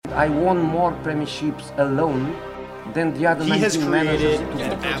I won more premierships alone than the other 19 managers.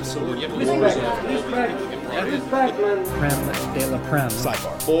 Respect, man. Prem de la Prem.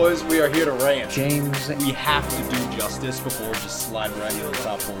 Sidebar. Boys, we are here to rant. James. We have to do justice before we just slide right into the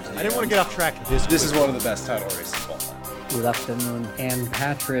top 14. I didn't want to get off track. This is one of the best title races of all time. Good afternoon. And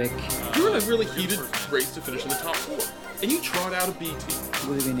Patrick. You're in a really heated race to finish in the top 4. And you trot out a B team.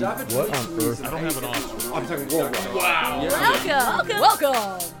 Good evening. What on earth? I don't have an option. I'm talking worldwide. Wow.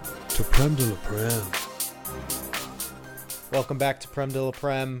 Welcome. To Prem de la Prem. Welcome back to Prem de la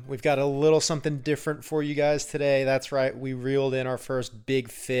Prem. We've got a little something different for you guys today. That's right, we reeled in our first big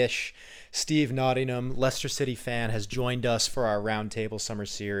fish. Steve Nottingham, Leicester City fan, has joined us for our Roundtable Summer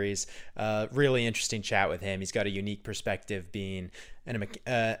Series. Really interesting chat with him. He's got a unique perspective, being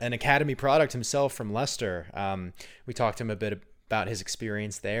an academy product himself from Leicester. We talked to him a bit about his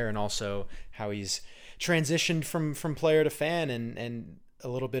experience there, and also how he's transitioned from player to fan, and a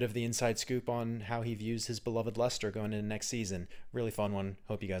little bit of the inside scoop on how he views his beloved Leicester going into next season. Really fun one.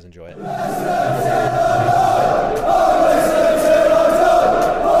 Hope you guys enjoy it.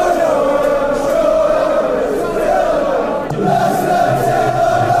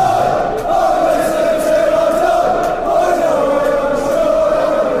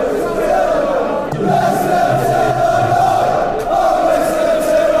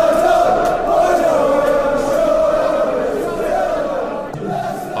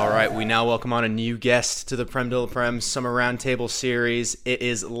 Now welcome on a new guest to the Prem de la Prem Summer Roundtable Series. It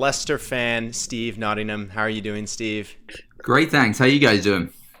is Leicester fan Steve Nottingham. How are you doing, Steve? Great, thanks. How you guys doing?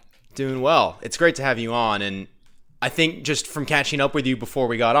 Doing well. It's great to have you on, and I think just from catching up with you before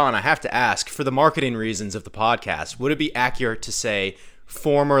we got on, I have to ask, for the marketing reasons of the podcast, would it be accurate to say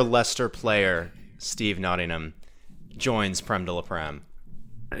former Leicester player Steve Nottingham joins Prem de la Prem?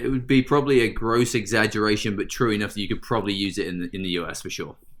 It would be probably a gross exaggeration, but true enough that you could probably use it in the US for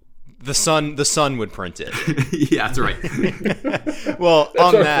sure. The Sun would print it. Yeah, that's right. Well, that's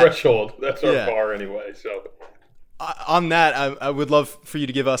on our that threshold. That's our bar anyway. So, on that, I would love for you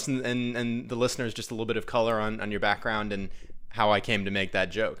to give us and the listeners just a little bit of color on your background and how I came to make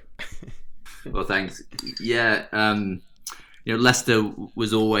that joke. Well, thanks. Yeah, Leicester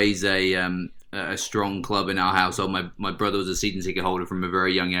was always a strong club in our household. My brother was a season ticket holder from a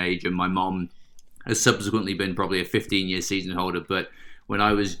very young age, and my mom has subsequently been probably a 15-year season holder, but when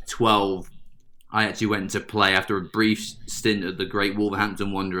I was 12, I actually went to play after a brief stint at the great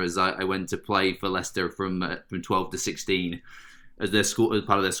Wolverhampton Wanderers. I went to play for Leicester from 12 to 16 as part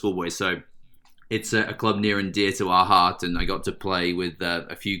of their schoolboys. So it's a club near and dear to our heart, and I got to play with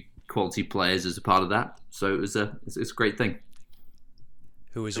a few quality players as a part of that. So it's a great thing.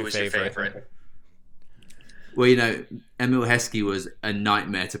 Who was your favorite? Well, Emil Heskey was a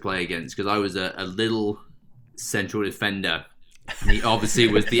nightmare to play against because I was a little central defender. And he obviously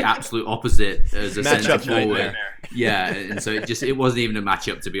was the absolute opposite as a centre forward. Yeah, and so it wasn't even a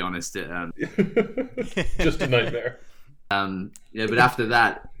matchup, to be honest. Just a nightmare. But after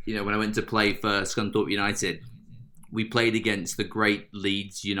that, when I went to play for Scunthorpe United, we played against the great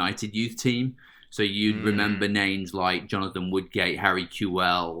Leeds United youth team. So you'd remember names like Jonathan Woodgate, Harry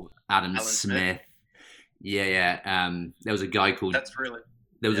Kewell, Adam Smith. Yeah. There was a guy called...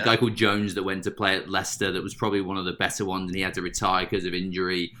 There was a guy called Jones that went to play at Leicester that was probably one of the better ones, and he had to retire because of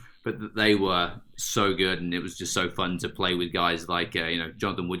injury. But they were so good, and it was just so fun to play with guys like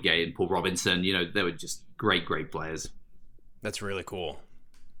Jonathan Woodgate and Paul Robinson. They were just great players. That's really cool.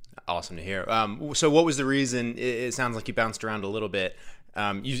 Awesome to hear. So what was the reason? It sounds like you bounced around a little bit.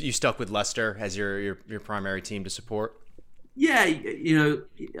 You stuck with Leicester as your primary team to support? Yeah,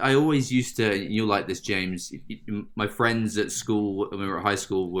 I always used to, you'll like this, James, my friends at school, when we were at high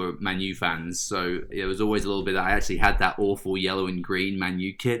school, were Man U fans, so it was always a little bit, I actually had that awful yellow and green Man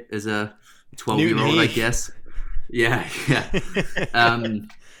U kit as a 12-year-old, I guess. Yeah.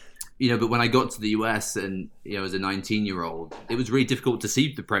 But when I got to the US and, as a 19-year-old, it was really difficult to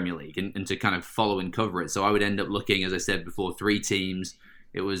see the Premier League and to kind of follow and cover it, so I would end up looking, as I said before, 3 teams.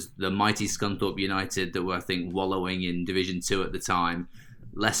 It was the mighty Scunthorpe United that were, I think, wallowing in Division 2 at the time.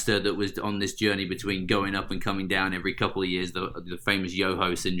 Leicester that was on this journey between going up and coming down every couple of years, the famous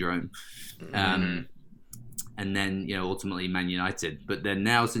yo-ho syndrome. And then, ultimately Man United. But then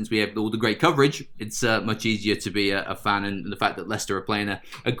now, since we have all the great coverage, it's much easier to be a fan. And the fact that Leicester are playing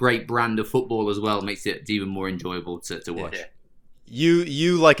a great brand of football as well makes it even more enjoyable to watch. Yeah.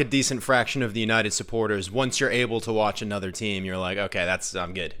 You like a decent fraction of the United supporters, once you're able to watch another team, you're like, okay,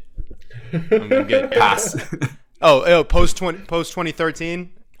 I'm good. I'm good. Pass. Post 2013,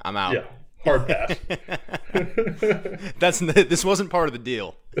 I'm out. Yeah. Hard pass. This wasn't part of the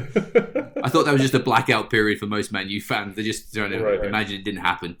deal. I thought that was just a blackout period for most Man U fans. They're just trying to Right. imagine it didn't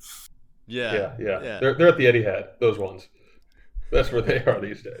happen. Yeah. They're at the Etihad, those ones. That's where they are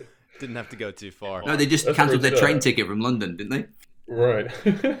these days. Didn't have to go too far. No, they just That's cancelled great their train stuff. ticket from London, didn't they? Right.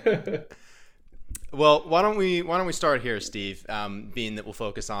 Well, why don't we start here, Steve? Being that we'll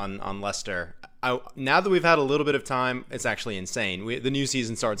focus on Leicester. Now that we've had a little bit of time, it's actually insane. The new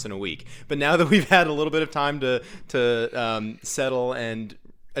season starts in a week, but now that we've had a little bit of time to settle and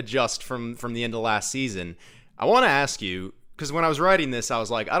adjust from the end of last season, I want to ask you, because when I was writing this, I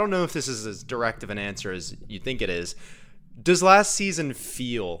was like, I don't know if this is as direct of an answer as you think it is. Does last season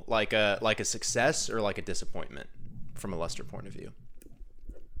feel like a success or like a disappointment from a Leicester point of view?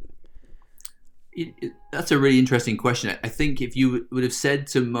 That's a really interesting question. I think if you would have said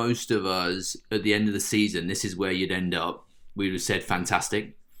to most of us at the end of the season, this is where you'd end up, we would have said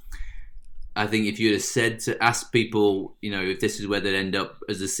fantastic. I think if you'd have said to ask people, if this is where they'd end up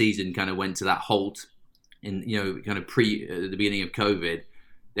as the season kind of went to that halt in, kind of at the beginning of COVID,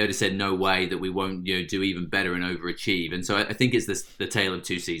 they would have said no way that we won't, do even better and overachieve. And so I think it's the tale of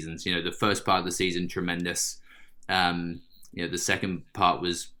two seasons. The first part of the season, tremendous. The second part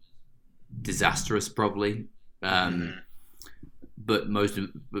was disastrous, probably. But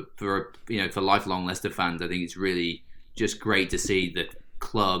for lifelong Leicester fans, I think it's really just great to see the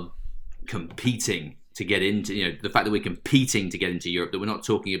club competing to get into, the fact that we're competing to get into Europe, that we're not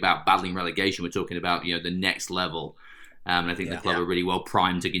talking about battling relegation, we're talking about, the next level. And I think the club are really well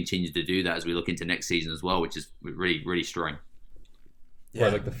primed to continue to do that as we look into next season as well, which is really, really strong. Yeah.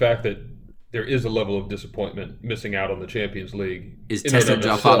 Right, like the fact that there is a level of disappointment missing out on the Champions League is testament to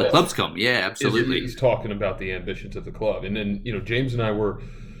how far the club's come. Yeah, absolutely. He's talking about the ambitions of the club. And then, James and I were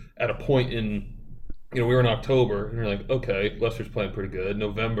at a point in, we were in October, and we're like, okay, Leicester's playing pretty good.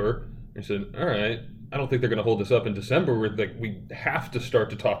 November, and said, all right, I don't think they're going to hold this up in December. We're like, we have to start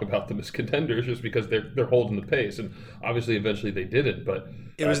to talk about them as contenders just because they're holding the pace. And obviously, eventually they didn't. But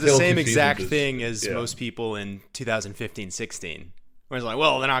it was the same exact thing as most people in 2015-16. Where it's like,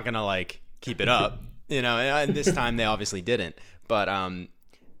 well, they're not going to keep it up, and this time they obviously didn't, but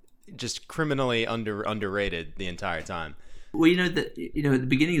just criminally underrated the entire time. Well, at the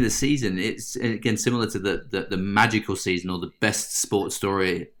beginning of the season, it's again similar to the magical season or the best sports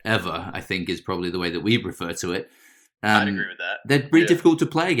story ever. I think is probably the way that we refer to it. I'd agree with that. They're really difficult to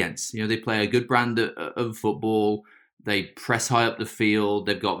play against. They play a good brand of football. They press high up the field.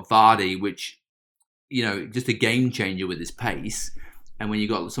 They've got Vardy, which just a game changer with his pace. And when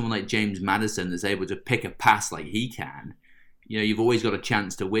you've got someone like James Maddison that's able to pick a pass like he can, you've always got a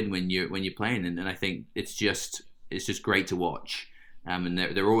chance to win when you're playing. And I think it's just great to watch. And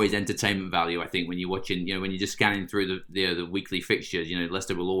they're always entertainment value. I think when you're watching, when you're just scanning through the weekly fixtures,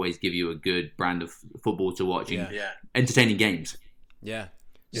 Leicester will always give you a good brand of football to watch. And entertaining games. Yeah.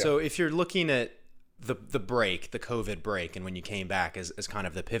 So if you're looking at the break, the COVID break, and when you came back as kind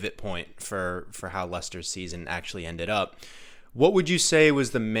of the pivot point for how Leicester's season actually ended up, what would you say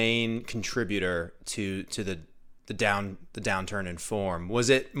was the main contributor to the downturn in form? Was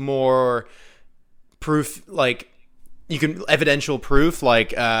it more proof, evidential proof,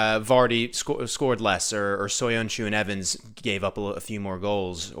 Vardy scored less, or Soyuncu and Evans gave up a few more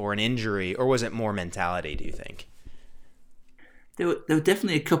goals, or an injury, or was it more mentality, do you think? There were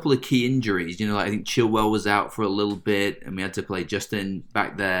definitely a couple of key injuries. I think Chilwell was out for a little bit, and we had to play Justin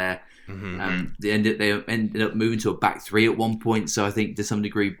back there. They ended up moving to a back three at one point, so I think to some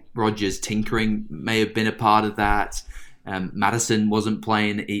degree Rodgers tinkering may have been a part of that. Maddison wasn't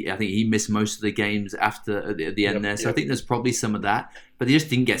playing. I think he missed most of the games after at the end there, so I think there's probably some of that. But they just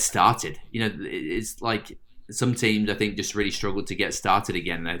didn't get started. It's like some teams I think just really struggled to get started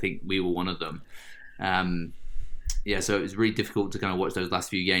again, and I think we were one of them. So it was really difficult to kind of watch those last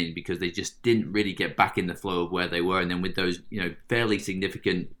few games because they just didn't really get back in the flow of where they were, and then with those fairly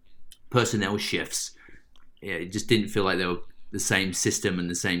significant personnel shifts, it just didn't feel like they were the same system and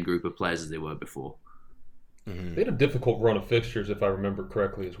the same group of players as they were before. They had a difficult run of fixtures, if I remember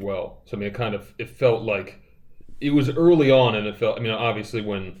correctly, as well. So it felt like it was early on, and it felt. Obviously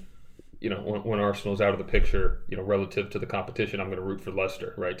when Arsenal's out of the picture, relative to the competition, I'm going to root for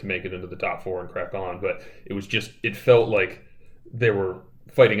Leicester, right, to make it into the top four and crack on. But it felt like they were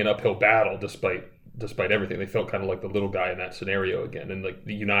fighting an uphill battle despite everything. They felt kind of like the little guy in that scenario again. And like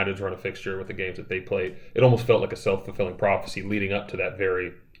the United's run a fixture with the games that they played, it almost felt like a self-fulfilling prophecy leading up to that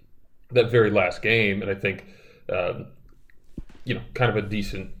very last game. And I think, kind of a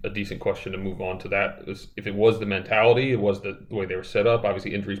decent question to move on to that. If it was the mentality, it was the way they were set up.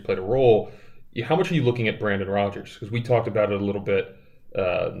 Obviously, injuries played a role. How much are you looking at Brandon Rodgers? Because we talked about it a little bit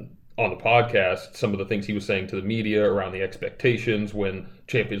on the podcast some of the things he was saying to the media around the expectations when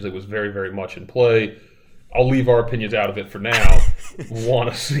Champions League was very, very much in play. I'll leave our opinions out of it for now. Want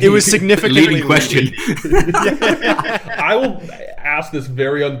to see? It was significantly leading question. I will ask this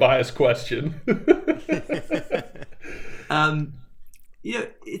very unbiased question.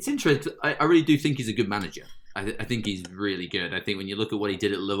 It's interesting. I really do think he's a good manager. I think he's really good. I think when you look at what he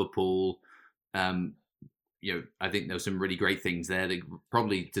did at Liverpool, I think there were some really great things there. That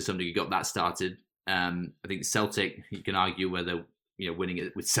probably to some degree got that started. I think Celtic, you can argue whether winning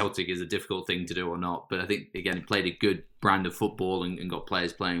it with Celtic is a difficult thing to do or not. But I think, again, he played a good brand of football and got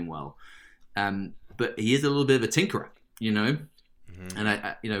players playing well. But he is a little bit of a tinkerer, Mm-hmm.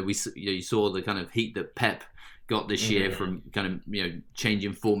 And you saw the kind of heat that Pep got this year from kind of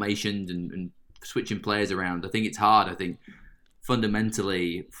changing formations and switching players around. I think it's hard. I think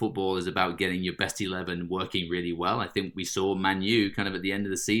fundamentally football is about getting your best 11 working really well. I think we saw Man U kind of at the end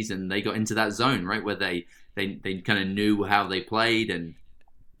of the season, they got into that zone, right, where they kind of knew how they played, and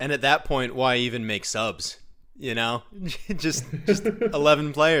at that point, why even make subs? Just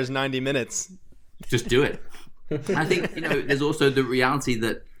 11 players, 90 minutes. Just do it. I think there's also the reality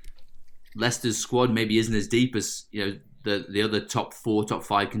that Leicester's squad maybe isn't as deep as the other top 4, top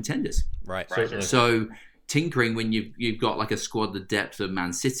 5 contenders. Right. So tinkering when you've got like a squad the depth of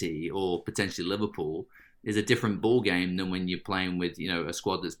Man City or potentially Liverpool is a different ball game than when you're playing with a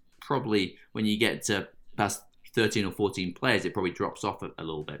squad that's probably, when you get to past 13 or 14 players, it probably drops off a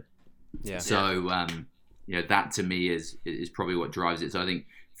little bit. Yeah. So that to me is probably what drives it. So I think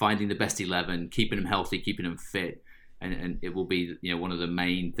finding the best 11, keeping them healthy, keeping them fit, and it will be one of the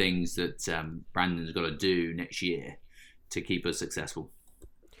main things that Brandon's got to do next year to keep us successful.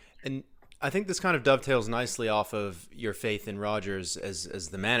 And I think this kind of dovetails nicely off of your faith in Rodgers as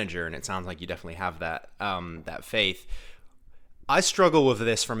the manager, and it sounds like you definitely have that faith. I struggle with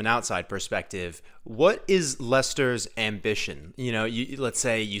this from an outside perspective. What is Leicester's ambition? Let's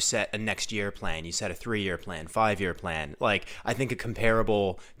say you set a next year plan, you set a 3-year plan, 5-year plan. Like, I think a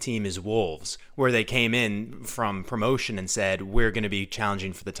comparable team is Wolves, where they came in from promotion and said, we're going to be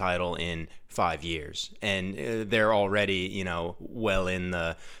challenging for the title in 5 years. And they're already, well in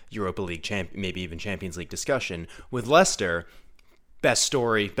the Europa League, maybe even Champions League discussion. With Leicester, best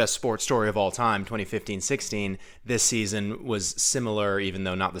sports story of all time, 2015-16. This season was similar, even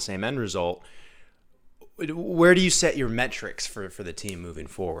though not the same end result. Where do you set your metrics for the team moving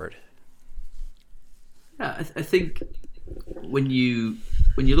forward? Yeah, I think when you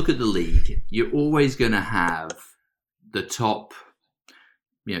look at the league, you're always going to have the top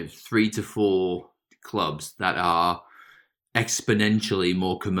 3 to 4 clubs that are exponentially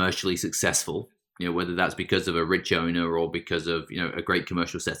more commercially successful. Whether that's because of a rich owner or because of a great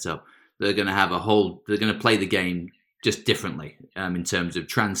commercial setup, they're going to play the game just differently in terms of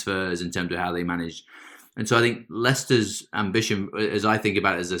transfers, in terms of how they manage. And so I think Leicester's ambition, as I think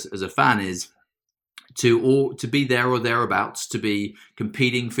about it as a fan, is to be there or thereabouts, to be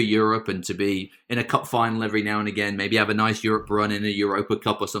competing for Europe and to be in a cup final every now and again, maybe have a nice Europe run in a Europa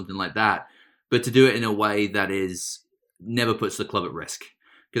Cup or something like that, but to do it in a way that never puts the club at risk.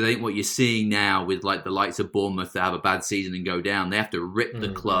 Because I think what you're seeing now with like the likes of Bournemouth that have a bad season and go down, they have to rip the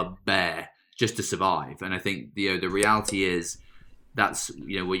club bare just to survive. And I think the reality is that's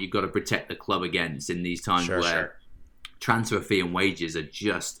what you've got to protect the club against in these times where transfer fee and wages are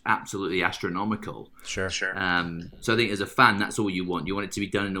just absolutely astronomical. Sure. So I think as a fan, that's all you want. You want it to be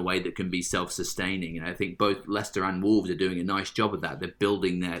done in a way that can be self-sustaining. And I think both Leicester and Wolves are doing a nice job of that. They're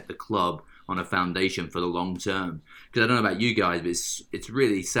building the club on a foundation for the long term. Because I don't know about you guys, but it's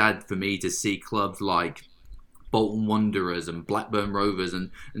really sad for me to see clubs like Bolton Wanderers and Blackburn Rovers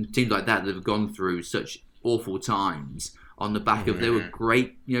and teams like that have gone through such awful times on the back of they were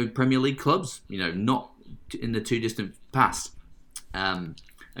great, Premier League clubs, not in the too distant past. And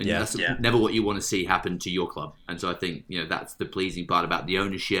that's never what you want to see happen to your club. And so I think, that's the pleasing part about the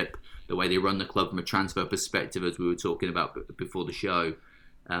ownership, the way they run the club from a transfer perspective, as we were talking about before the show.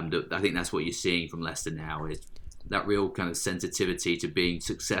 I think that's what you're seeing from Leicester now, is that real kind of sensitivity to being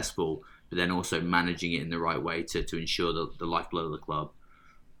successful, but then also managing it in the right way to ensure the lifeblood of the club.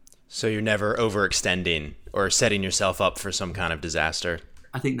 So you're never overextending or setting yourself up for some kind of disaster.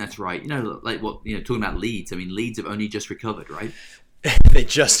 I think that's right. Talking about Leeds. I mean, Leeds have only just recovered, right? They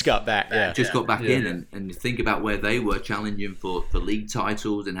just got back. Got back in, and think about where they were challenging for league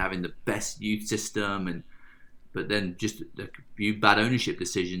titles and having the best youth system, but then just a few bad ownership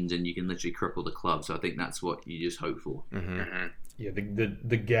decisions and you can literally cripple the club. So I think that's what you just hope for. Yeah,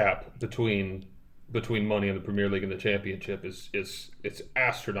 the gap between money in the Premier League and the Championship is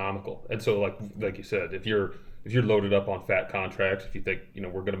astronomical. And so like you said, if you're if you're loaded up on fat contracts, if you think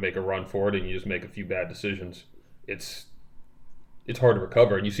we're going to make a run for it, and you just make a few bad decisions, it's hard to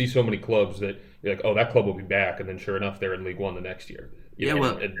recover. And you see so many clubs that you're like, oh, that club will be back, and then sure enough, they're in League One the next year. You've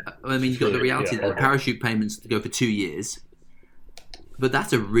got the reality that the parachute payments go for 2 years, but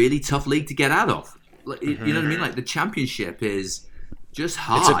that's a really tough league to get out of. You know what I mean? Like the Championship is just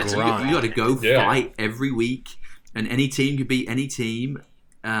hard. It's a grind. You got to go fight every week, and any team could beat any team.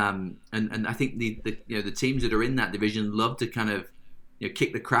 And I think the teams that are in that division love to kind of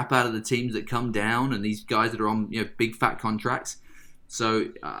kick the crap out of the teams that come down, and these guys that are on big fat contracts. So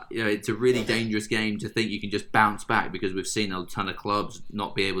it's a really dangerous game to think you can just bounce back, because we've seen a ton of clubs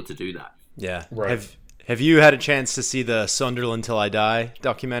not be able to do that. Yeah. Right. Have you had a chance to see the Sunderland Till I Die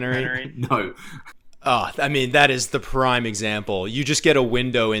documentary? No. Oh, I mean, that is the prime example. You just get a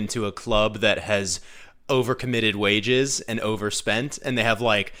window into a club that has overcommitted wages and overspent, and they have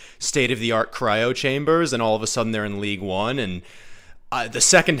like state-of-the-art cryo chambers, and all of a sudden they're in League One. And the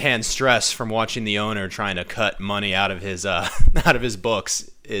secondhand stress from watching the owner trying to cut money out of his books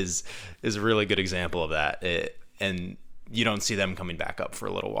is a really good example of that. And you don't see them coming back up for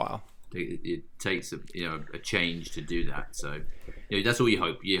a little while. It takes a change to do that. So that's all you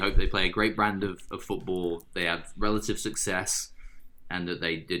hope. You hope they play a great brand of football, they have relative success, and that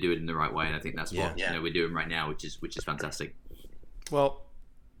they do it in the right way. And I think that's what we're doing right now, which is fantastic. Well,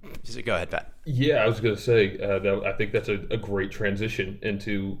 go ahead, Pat. Yeah, I was going to say that I think that's a great transition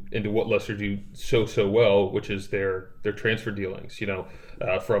into what Leicester do so well, which is their transfer dealings.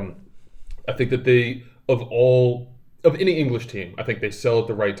 From I think that they of any English team, I think they sell at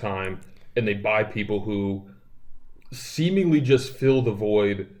the right time, and they buy people who seemingly just fill the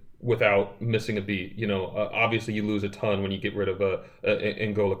void without missing a beat. Obviously you lose a ton when you get rid of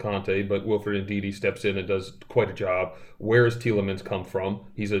N'Golo Kante, but Wilfred Ndidi steps in and does quite a job. Where does Tielemans come from?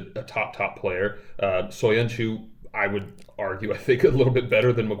 He's a top player. Soyuncu, I would argue, I think a little bit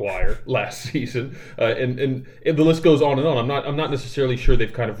better than Maguire last season, and the list goes on and on. I'm not necessarily sure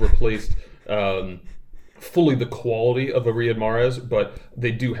they've kind of replaced fully the quality of a Riyad Mahrez, but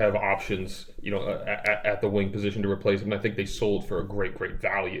they do have options, at the wing position to replace him. I think they sold for a great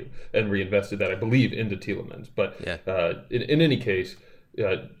value and reinvested that, I believe, into Tielemans. But in any case,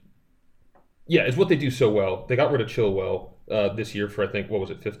 it's what they do so well. They got rid of Chilwell this year for, I think, what was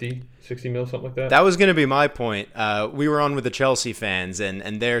it, 50, 60 mil, something like that? That was going to be my point. We were on with the Chelsea fans,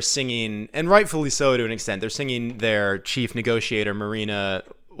 and they're singing, and rightfully so to an extent, they're singing their chief negotiator, Marina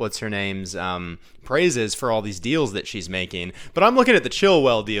what's her name's praises for all these deals that she's making. But I'm looking at the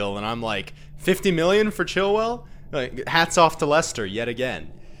Chilwell deal, and I'm like, 50 million for Chilwell? Like, hats off to Leicester yet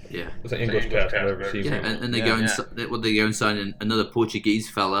again. Yeah, it's an English pass I've ever seen. And they go and sign another Portuguese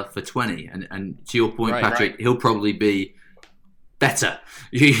fella for 20. And to your point, Patrick, he'll probably be better.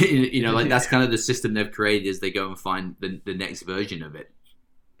 That's kind of the system they've created, is they go and find the next version of it.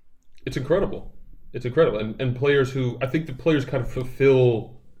 It's incredible. And players who, I think the players kind of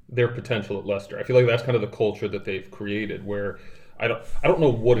fulfill their potential at Leicester. I feel like that's kind of the culture that they've created, where I don't know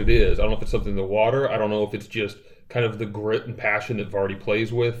what it is. I don't know if it's something in the water. I don't know if it's just kind of the grit and passion that Vardy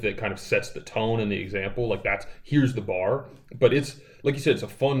plays with that kind of sets the tone and the example. Like, here's the bar. But it's, like you said, it's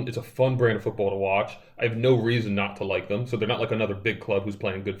a fun brand of football to watch. I have no reason not to like them. So they're not like another big club who's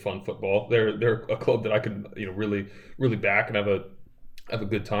playing good fun football. They're a club that I can really really back and have a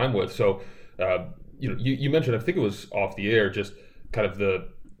good time with. So you mentioned, I think it was off the air, just kind of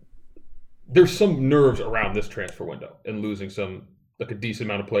there's some nerves around this transfer window and losing a decent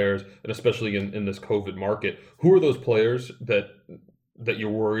amount of players, and especially in this COVID market. Who are those players that you're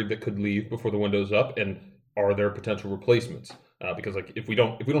worried that could leave before the window's up, and are there potential replacements? Because like if we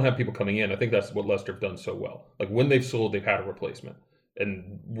don't have people coming in, I think that's what Leicester have done so well. Like when they've sold, they've had a replacement,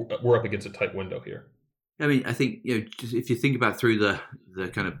 and we're up against a tight window here. I mean, I think just if you think about through the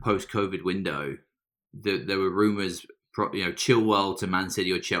kind of post-COVID window, there were rumours. Chilwell to Man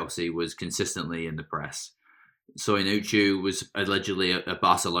City or Chelsea was consistently in the press. Soyuncu was allegedly a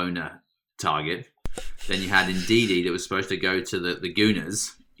Barcelona target. Then you had Ndidi that was supposed to go to the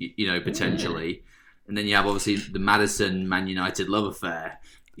Gunners, potentially. And then you have obviously the Maddison Man United love affair,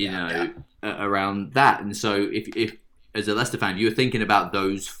 around that. And so if as a Leicester fan, if you were thinking about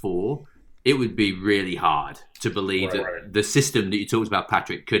those four, it would be really hard to believe that the system that you talked about,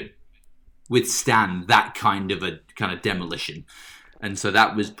 Patrick, could withstand that kind of demolition. And so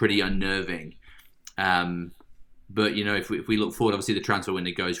that was pretty unnerving. But if we look forward, obviously the transfer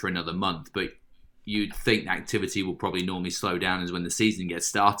window goes for another month, but you'd think activity will probably normally slow down as when the season gets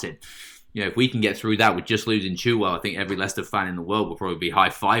started. If we can get through that with just losing Chilwell, I think every Leicester fan in the world will probably be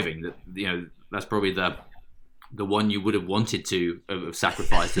high-fiving that. That's probably the the one you would have wanted to have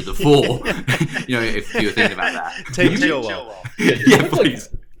sacrificed to the 4. If you were thinking about that. Take Chilwell. Yeah, please.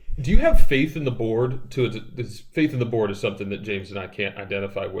 Do you have faith in the board? Faith in the board is something that James and I can't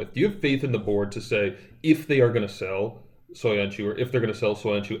identify with. Do you have faith in the board to say if they are going to sell Soyuncu, or if they're going to sell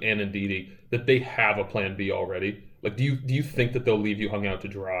Soyuncu and Ndidi, that they have a plan B already? Like, do you think that they'll leave you hung out to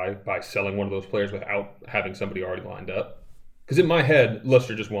dry by selling one of those players without having somebody already lined up? Because in my head,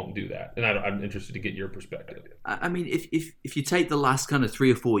 Leicester just won't do that, and I'm interested to get your perspective. I mean, if you take the last kind of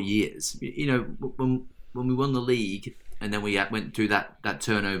 3 or 4 years, when we won the league. And then we went through that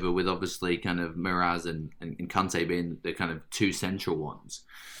turnover with obviously kind of Miraz and Kante being the kind of 2 central ones.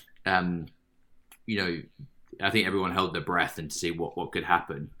 I think everyone held their breath and to see what could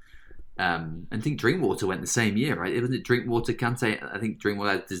happen. And I think Drinkwater went the same year, right? Wasn't it Drinkwater, Kante? I think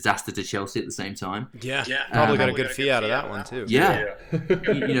Drinkwater had a disaster to Chelsea at the same time. Yeah. Probably got a good fee out of that one too. Yeah.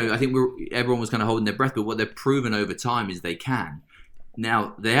 I think everyone was kind of holding their breath, but what they've proven over time is they can.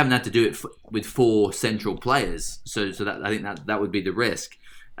 Now, they haven't had to do it with 4 central players, so that I think that would be the risk.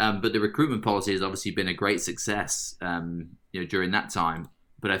 But the recruitment policy has obviously been a great success, during that time.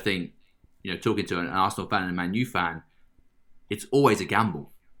 But I think, talking to an Arsenal fan and a Man U fan, it's always a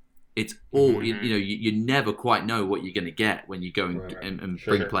gamble. It's all you never quite know what you're going to get when you go and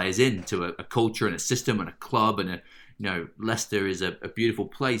bring players into a culture and a system and a club and Leicester is a beautiful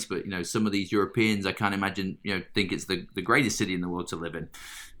place, but some of these Europeans I can't imagine think it's the greatest city in the world to live in.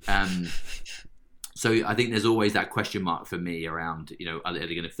 So I think there's always that question mark for me around are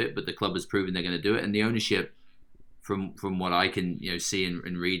they going to fit? But the club has proven they're going to do it, and the ownership, from what I can see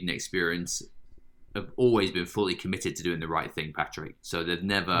and read and experience, have always been fully committed to doing the right thing, Patrick. So they've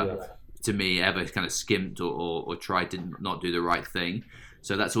never, to me, ever kind of skimped or tried to not do the right thing.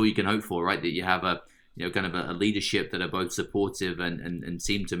 So that's all you can hope for, right? That you have a kind of a leadership that are both supportive and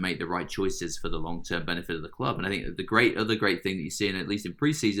seem to make the right choices for the long-term benefit of the club. And I think the other great thing that you see, at least in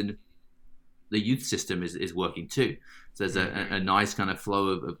pre-season, the youth system is working too. So there's a nice kind of flow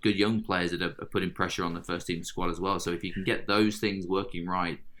of good young players that are putting pressure on the first team squad as well. So if you can get those things working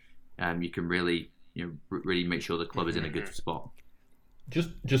right, you can really really make sure the club is in a good spot.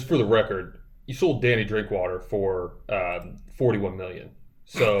 Just for the record, you sold Danny Drinkwater for $41 million.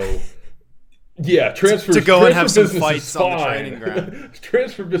 So yeah, transfer to go and have some business fights on the training ground.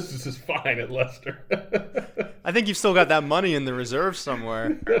 Transfer business is fine at Leicester. I think you've still got that money in the reserve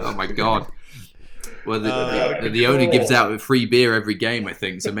somewhere. Oh my God. Well, the owner gives out free beer every game, I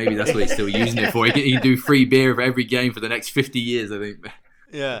think. So maybe that's what he's still using it for. He can do free beer for every game for the next 50 years, I think.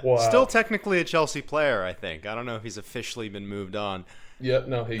 Yeah, wow. Still technically a Chelsea player, I think. I don't know if he's officially been moved on. Yep,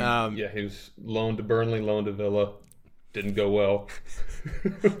 no, he was loaned to Burnley, loaned to Villa. Didn't go well.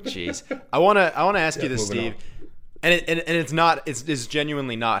 Jeez, I want to ask you this, Steve, and it's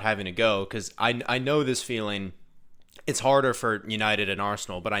genuinely not having to go, because I know this feeling. It's harder for United and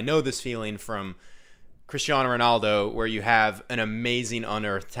Arsenal, but I know this feeling from Cristiano Ronaldo, where you have an amazing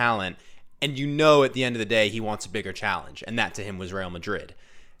unearthed talent, and at the end of the day he wants a bigger challenge, and that to him was Real Madrid.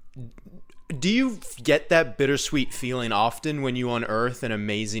 Do you get that bittersweet feeling often when you unearth an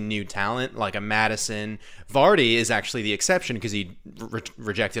amazing new talent like a Maddison? Vardy is actually the exception because he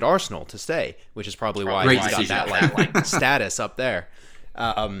rejected Arsenal to stay, which is probably why he's got that like status up there.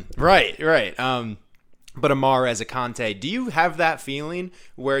 Right. But Amar as a Conte, do you have that feeling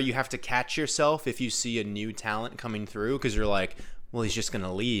where you have to catch yourself if you see a new talent coming through because you're like, well, he's just going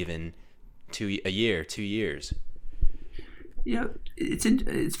to leave in 2 years? Yeah,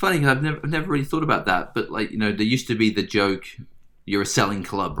 it's funny because I've never really thought about that, but there used to be the joke, you're a selling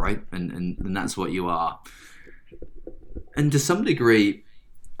club, right? And that's what you are. And to some degree,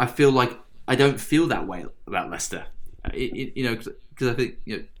 I feel like I don't feel that way about Leicester. Because I think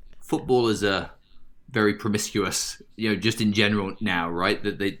football is a very promiscuous, just in general now, right?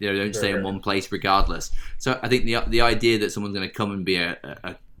 That they don't stay in one place regardless. So I think the idea that someone's going to come and be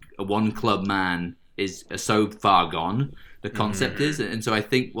a one club man is so far gone. The concept is, and so I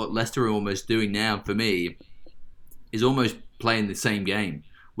think what Leicester are almost doing now for me is almost playing the same game.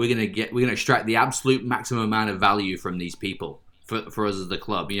 We're gonna extract the absolute maximum amount of value from these people for us as the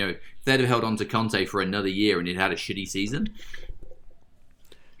club. If they'd have held on to Conte for another year and he'd had a shitty season,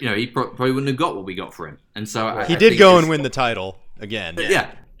 he probably wouldn't have got what we got for him. And so he did go and win the title again. Yeah,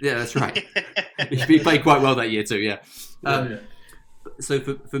 that's right. He played quite well that year too. Yeah. So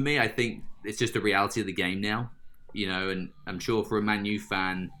for me, I think it's just the reality of the game now. And I'm sure for a Man U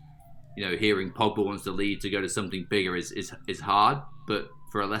fan, hearing Pogba wants to leave to go to something bigger is hard. But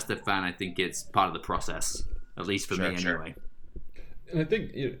for a Leicester fan, I think it's part of the process, at least for me anyway. And I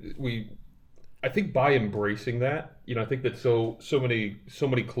think I think by embracing that, I think that so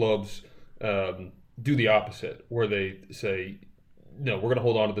many clubs, do the opposite, where they say, no, we're going to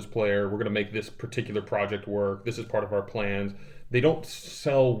hold on to this player. We're going to make this particular project work. This is part of our plans. They don't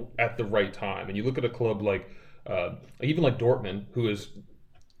sell at the right time. And you look at a club like, even like Dortmund, who is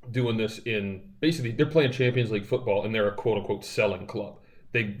doing this in, basically, they're playing Champions League football, and they're a quote-unquote selling club.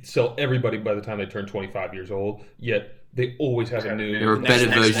 They sell everybody by the time they turn 25 years old, yet they always have a new... They're a better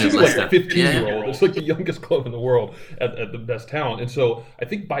version of like Leicester. a 15-year-old. It's like the youngest club in the world at the best talent. And so I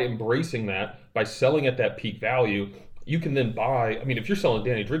think by embracing that, by selling at that peak value, you can then buy... I mean, if you're selling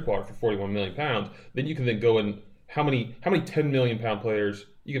Danny Drinkwater for £41 million, then you can then go and... How many £10 million players?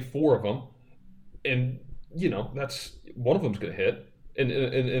 You get 4 of them, and, that's... One of them's going to hit. And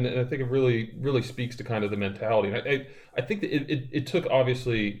I think it really speaks to kind of the mentality. And I think that it took,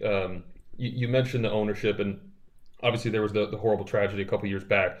 obviously, you mentioned the ownership, and obviously there was the horrible tragedy a couple years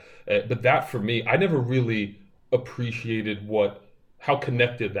back. But that, for me, I never really appreciated how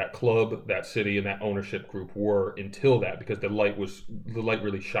connected that club, that city, and that ownership group were until that, because the light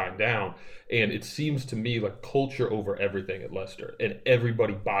really shined down. And it seems to me like culture over everything at Leicester, and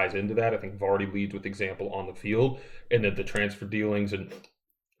everybody buys into that. I think Vardy leads with example on the field, and then the transfer dealings, and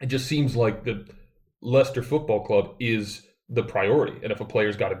it just seems like the Leicester Football Club is the priority. And if a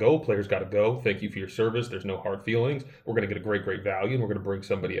player's got to go, player's got to go. Thank you for your service. There's no hard feelings. We're going to get a great value, and we're going to bring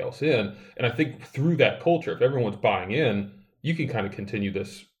somebody else in. And I think through that culture, if everyone's buying in, you can kind of continue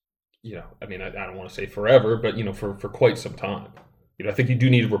this, I mean, I don't want to say forever, but, for quite some time. I think you do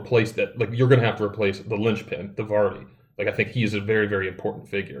need to replace that. Like, you're going to have to replace the linchpin, the Vardy. Like, I think he is a very, very important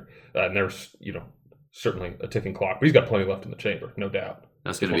figure. And there's, certainly a ticking clock. But he's got plenty left in the chamber, no doubt.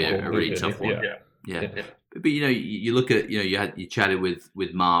 That's going to be a really tough one. Yeah. But, you look at, you chatted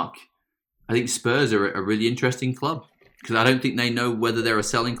with Mark. I think Spurs are a really interesting club, because I don't think they know whether they're a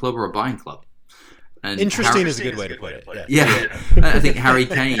selling club or a buying club. And interesting is a good way to put it. Yeah. I think Harry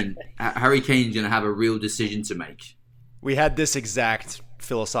Kane's going to have a real decision to make. We had this exact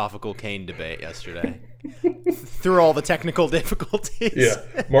philosophical Kane debate yesterday. Through all the technical difficulties.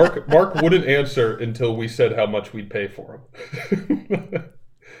 Yeah. Mark wouldn't answer until we said how much we'd pay for him.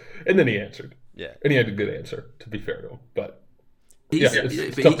 And then he answered. Yeah. And he had a good answer, to be fair to him. But he's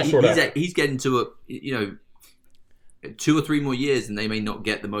tough to sort out. He's getting to 2 or 3 more years, and they may not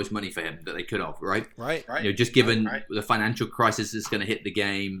get the most money for him that they could have, right? Right. Just given the financial crisis that's going to hit the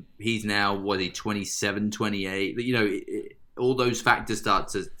game, he's now 27, 28. All those factors start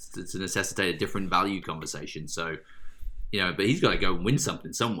to necessitate a different value conversation. So, but he's got to go and win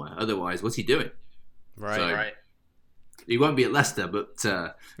something somewhere. Otherwise, what's he doing? Right. He won't be at Leicester, but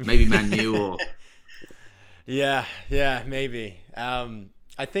maybe Man U or. Yeah, maybe. I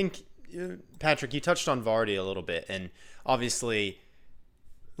think. Patrick, you touched on Vardy a little bit, and obviously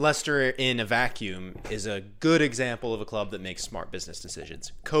Leicester in a vacuum is a good example of a club that makes smart business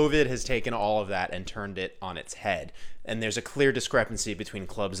decisions. COVID has taken all of that and turned it on its head, and there's a clear discrepancy between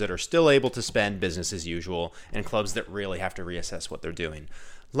clubs that are still able to spend business as usual and clubs that really have to reassess what they're doing.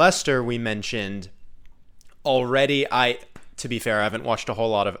 Leicester, we mentioned already. To be fair, I haven't watched a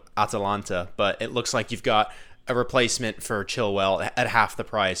whole lot of Atalanta, but it looks like you've got a replacement for Chilwell at half the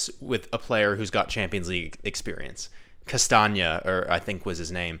price with a player who's got Champions League experience. Castagna, or I think was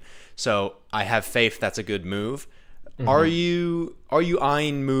his name. So I have faith that's a good move. Mm-hmm. Are you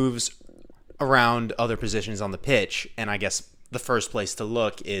eyeing moves around other positions on the pitch? And I guess the first place to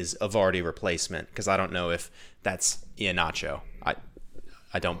look is a Vardy replacement, because I don't know if that's Iheanacho.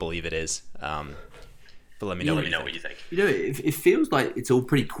 I don't believe it is. But let me know what you think. It feels like it's all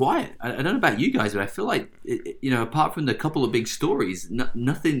pretty quiet. I don't know about you guys, but I feel like, apart from the couple of big stories,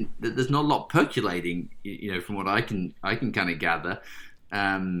 nothing. There's not a lot percolating. From what I can kind of gather.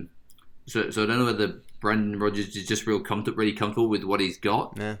 So I don't know whether Brendan Rodgers is just really comfortable with what he's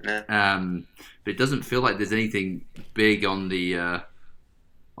got. Yeah. But it doesn't feel like there's anything big on the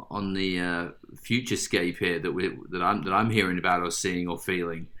futurescape here that I'm hearing about or seeing or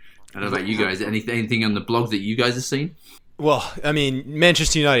feeling. I don't know about you guys. Anything on the blog that you guys have seen? Well, I mean,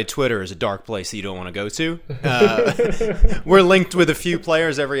 Manchester United Twitter is a dark place that you don't want to go to. We're linked with a few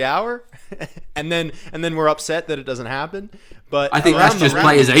players every hour, and then we're upset that it doesn't happen. But I think that's just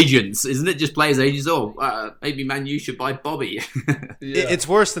players' agents, isn't it? Just players' agents. Oh, maybe Man U should buy Bobby. Yeah. It's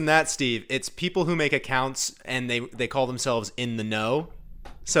worse than that, Steve. It's people who make accounts and they call themselves in the know,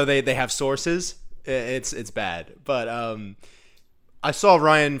 so they have sources. It's bad, but I saw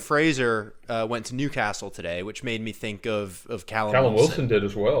Ryan Fraser went to Newcastle today, which made me think of Callum Wilson did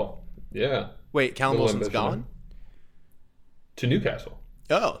as well. Yeah. Wait, Callum Wilson's gone? To Newcastle.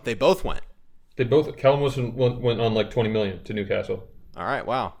 Oh, they both went. Callum Wilson went on like $20 million to Newcastle. All right,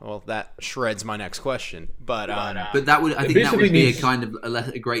 wow. Well, that shreds my next question. But that would be a kind of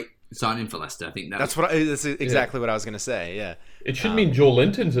a great signing for Leicester. I think That's exactly what I was going to say. Yeah, It should mean Joel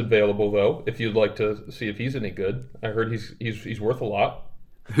Linton's available though. If you'd like to see if he's any good, I heard he's worth a lot.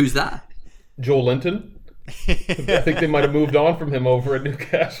 Who's that? Joel Linton. I think they might have moved on from him over at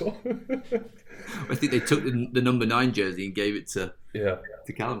Newcastle. I think they took the number 9 jersey and gave it to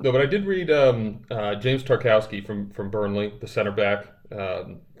Callum. No, but I did read James Tarkowski from Burnley, the center back,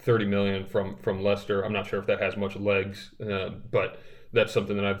 $30 million from Leicester. I'm not sure if that has much legs, but that's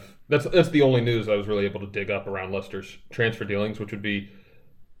something that that's the only news I was really able to dig up around Leicester's transfer dealings, which would be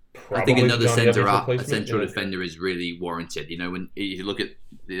probably I think another Johnny Evans' a replacement. central defender is really warranted. You know, when you look at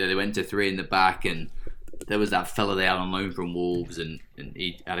they went to 3 in the back, and there was that fella they had on loan from Wolves, and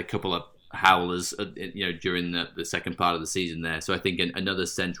he had a couple of howlers, during the second part of the season there. So I think another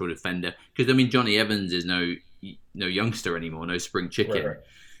central defender, because I mean Johnny Evans is no youngster anymore, no spring chicken.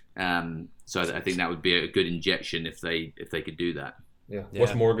 Right. So I think that would be a good injection if they could do that. Yeah.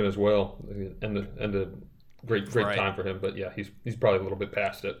 Wes Morgan as well, and a great time for him. But yeah, he's probably a little bit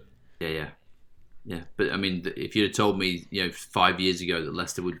past it. Yeah. But I mean, if you'd have told me 5 years ago that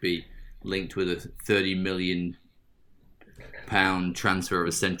Leicester would be linked with a £30 million transfer of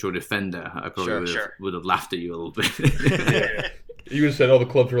a central defender, I probably would have laughed at you a little bit. You would have said, "Oh, the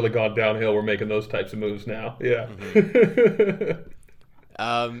club's really gone downhill. We're making those types of moves now." Yeah.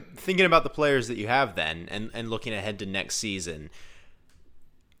 Thinking about the players that you have then, and looking ahead to next season,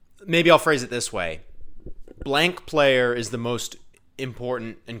 maybe I'll phrase it this way: blank player is the most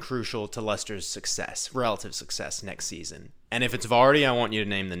important and crucial to Leicester's relative success next season. And if it's Vardy, I want you to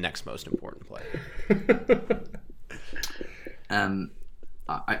name the next most important player.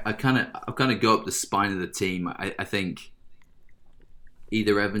 I kind of go up the spine of the team. I think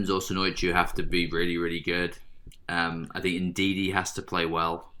either Evans or Sonoichu have to be really, really good. I think Ndidi has to play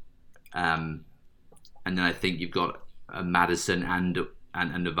well, and then I think you've got a Maddison and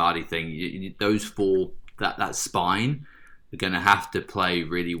a Vardy thing. Those four, that spine, are going to have to play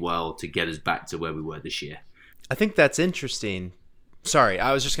really well to get us back to where we were this year. I think that's interesting. Sorry,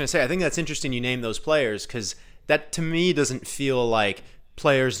 I was just going to say, I think that's interesting you name those players, because that to me doesn't feel like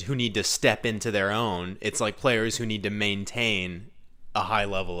players who need to step into their own. It's like players who need to maintain a high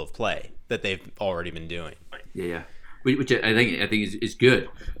level of play that they've already been doing. Yeah. Which I think is good.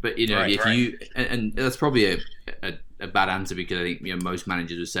 But you and that's probably a bad answer, because I think most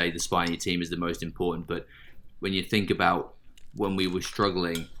managers would say the spine of your team is the most important. But when you think about when we were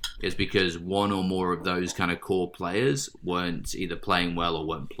struggling, it's because one or more of those kind of core players weren't either playing well or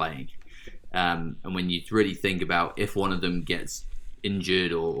weren't playing. And when you really think about if one of them gets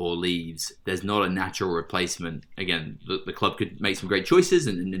injured or leaves, there's not a natural replacement. Again, the club could make some great choices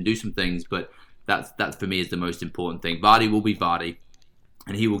and do some things, but that for me is the most important thing. Vardy will be Vardy,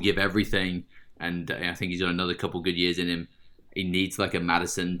 and he will give everything. And I think he's got another couple good years in him. He needs like a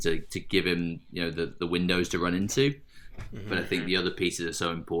Maddison to give him the windows to run into. Mm-hmm. But I think the other pieces are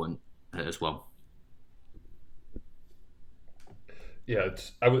so important as well. Yeah,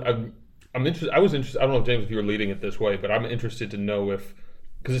 I'm interested. I was interested. I don't know, James, if you were leading it this way, but I'm interested to know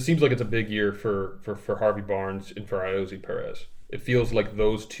because it seems like it's a big year for Harvey Barnes and for Ayoze Perez. It feels like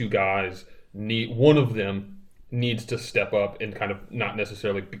those two guys one of them needs to step up and kind of not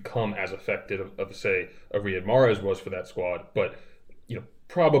necessarily become as effective of say a Riyad Mahrez was for that squad, but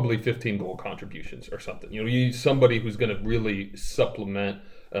probably 15 goal contributions or something. You need somebody who's going to really supplement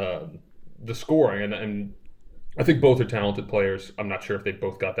the scoring, and I think both are talented players. I'm not sure if they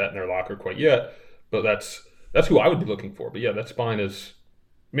both got that in their locker quite yet, but that's who I would be looking for. But yeah, that spine is.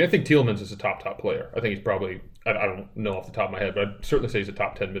 I mean, I think Tielemans is a top player. I think he's probably. I don't know off the top of my head, but I'd certainly say he's a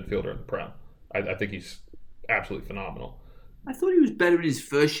top 10 midfielder in the Prem. I think he's absolutely phenomenal. I thought he was better in his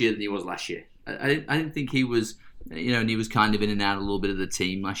first year than he was last year. I didn't think he was. And he was kind of in and out a little bit of the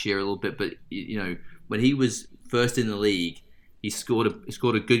team last year a little bit, but when he was first in the league, he scored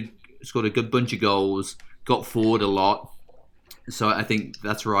a good bunch of goals, got forward a lot. So I think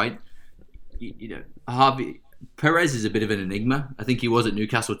that's right. Harvey Perez is a bit of an enigma. I think he was at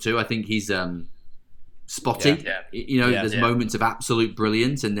Newcastle too. I think he's spotty. There's moments of absolute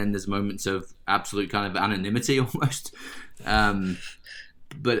brilliance, and then there's moments of absolute kind of anonymity almost.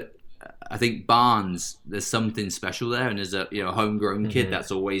 But I think Barnes, there's something special there, and there's a homegrown kid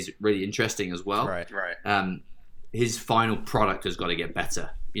that's always really interesting as well. Right. His final product has got to get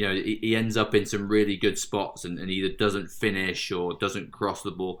better. He ends up in some really good spots and either doesn't finish or doesn't cross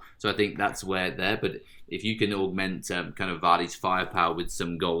the ball. So I think that's where there. But if you can augment kind of Vardy's firepower with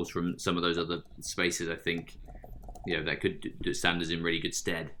some goals from some of those other spaces, I think that could stand us in really good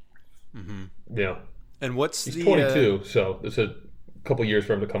stead. Mm-hmm. Yeah. And he's 22, so it's a couple years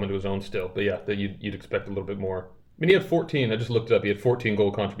for him to come into his own still. But yeah, you'd expect a little bit more mean, he had 14. I just looked it up. He had 14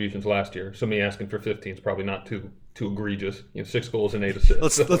 goal contributions last year. So me asking for 15 is probably not too egregious. 6 goals and 8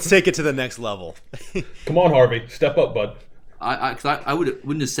 assists. Let's take it to the next level. Come on, Harvey, step up, bud. I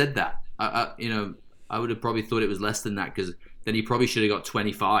wouldn't have said that. I would have probably thought it was less than that, because then he probably should have got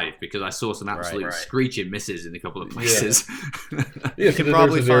 25, because I saw some absolute screeching misses in a couple of places. Yeah, You can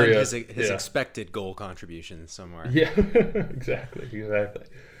probably find area, his expected goal contribution somewhere. Yeah, exactly.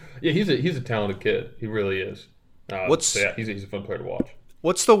 Yeah, he's a talented kid. He really is. He's a fun player to watch.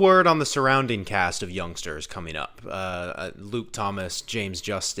 What's the word on the surrounding cast of youngsters coming up? Luke Thomas, James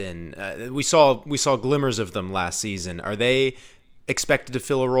Justin. We saw glimmers of them last season. Are they expected to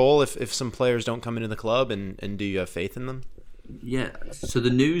fill a role if some players don't come into the club, and do you have faith in them? Yeah. So the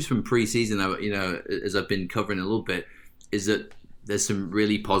news from preseason, as I've been covering a little bit, is that there's some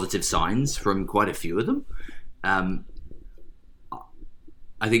really positive signs from quite a few of them.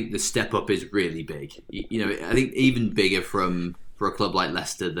 I think the step up is really big. I think even bigger for a club like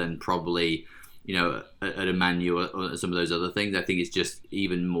Leicester than probably, at a Man U or some of those other things. I think it's just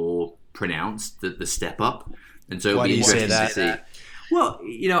even more pronounced, the step up. And so it'll be interesting to see. Well,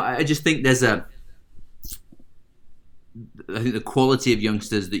 I just think I think the quality of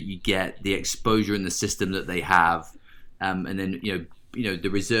youngsters that you get, the exposure in the system that they have, and then the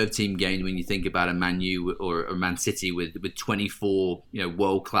reserve team gain, when you think about a Man U or a Man City with 24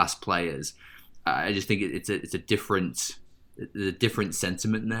 world class players. I just think it's a different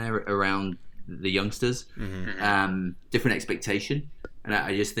sentiment there around the youngsters, different expectation, and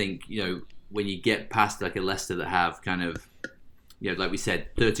I just think when you get past like a Leicester that have kind of like we said,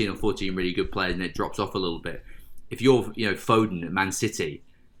 13 or 14 really good players, and it drops off a little bit. If you're Foden at Man City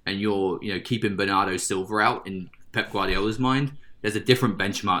and you're keeping Bernardo Silva out in Pep Guardiola's mind, there's a different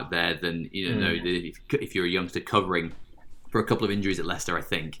benchmark there than if you're a youngster covering for a couple of injuries at Leicester, I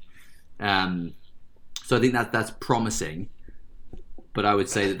think. So I think that's promising, but I would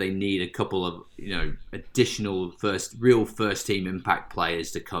say that they need a couple of additional real first team impact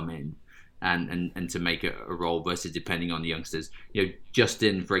players to come in and to make a role versus depending on the youngsters.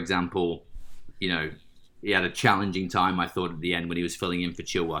 Justin, for example, he had a challenging time, I thought, at the end when he was filling in for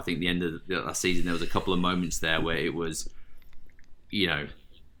Chilwell. I think the end of the last season there was a couple of moments there where it was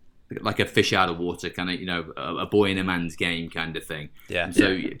like a fish out of water, kind of, a boy in a man's game kind of thing. Yeah. And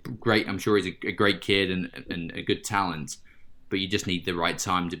so great. I'm sure he's a great kid and a good talent, but you just need the right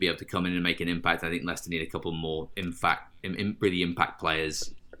time to be able to come in and make an impact. I think Leicester need a couple more really impact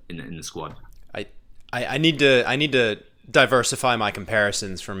players in the squad. I need to diversify my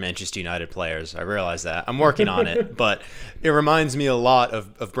comparisons from Manchester United players. I realize that. I'm working on it, but it reminds me a lot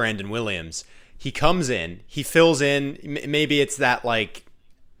of Brandon Williams. He comes in, he fills in. Maybe it's that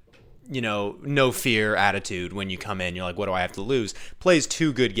no fear attitude when you come in. You're like, what do I have to lose? Plays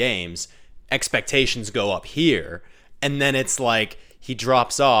 2 good games. Expectations go up here. And then it's like he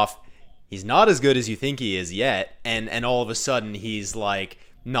drops off. He's not as good as you think he is yet. And all of a sudden he's like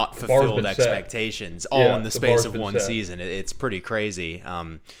not fulfilled expectations all in the space of one season. It's pretty crazy.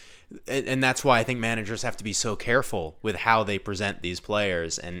 And that's why I think managers have to be so careful with how they present these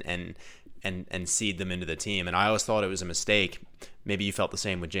players and seed them into the team. And I always thought it was a mistake. Maybe you felt the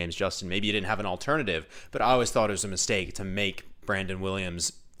same with James Justin. Maybe you didn't have an alternative, but I always thought it was a mistake to make Brandon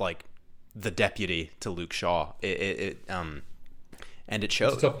Williams like the deputy to Luke Shaw. And it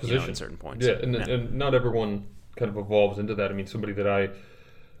showed, it's a tough position. At certain points. Yeah, and not everyone kind of evolves into that. I mean, somebody that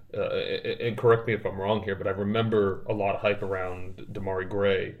and correct me if I'm wrong here, but I remember a lot of hype around Damari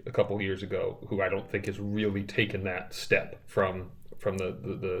Gray a couple of years ago, who I don't think has really taken that step from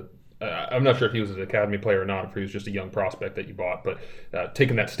the I'm not sure if he was an academy player or not, if he was just a young prospect that you bought, but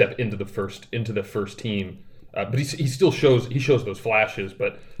taking that step into the first team. But he still shows those flashes,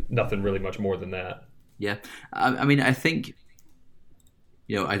 but nothing really much more than that. Yeah, I mean, I think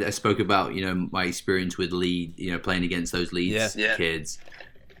I spoke about my experience with Leeds, playing against those Leeds kids.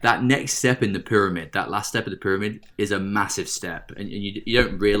 That next step in the pyramid, that last step of the pyramid, is a massive step, and you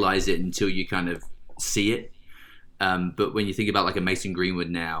don't realize it until you kind of see it. But when you think about like a Mason Greenwood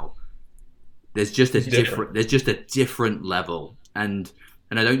now, there's just a different level, and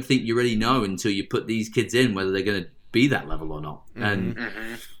I don't think you really know until you put these kids in whether they're going to be that level or not. And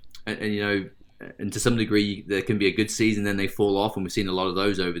to some degree there can be a good season, then they fall off, and we've seen a lot of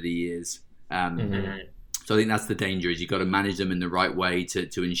those over the years. So I think that's the danger, is you've got to manage them in the right way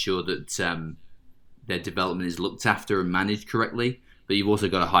to ensure that their development is looked after and managed correctly. But you've also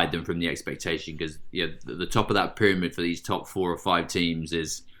got to hide them from the expectation, because the top of that pyramid for these top 4 or 5 teams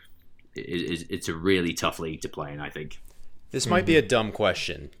is it's a really tough league to play in, I think. This might be a dumb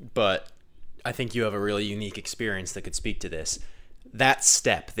question, but I think you have a really unique experience that could speak to this. That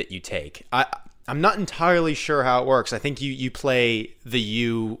step that you take, I'm I'm not entirely sure how it works. I think you play the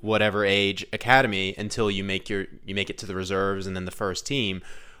U whatever age academy until you make it to the reserves and then the first team.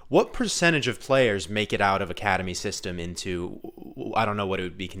 What percentage of players make it out of academy system into, I don't know what it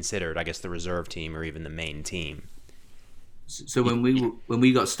would be considered, I guess the reserve team or even the main team? So when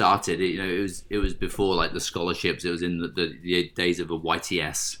we got started, it was before like the scholarships. It was in the days of a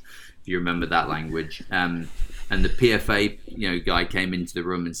YTS, if you remember that language. And the PFA, guy came into the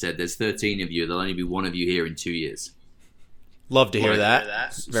room and said, "There's 13 of you. There'll only be one of you here in 2 years." Love to hear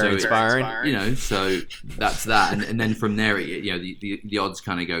that. Very inspiring. So that's that. And then from there, the odds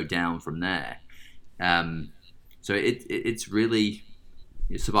kind of go down from there. So it's really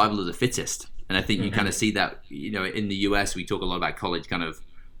survival of the fittest. And I think you kind of see that, in the US, we talk a lot about college kind of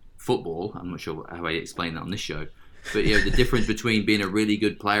football. I'm not sure how I explain that on this show. But, the difference between being a really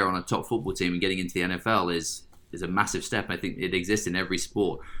good player on a top football team and getting into the NFL is a massive step. I think it exists in every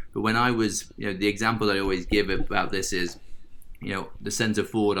sport. But when I was, the example that I always give about this is, the centre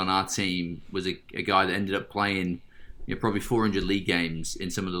forward on our team was a guy that ended up playing, probably 400 league games in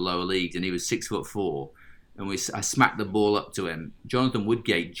some of the lower leagues, and he was 6'4". And I smacked the ball up to him. Jonathan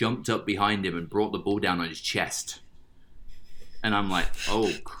Woodgate jumped up behind him and brought the ball down on his chest. And I'm like,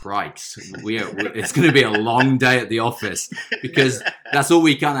 oh Christ, it's going to be a long day at the office, because that's all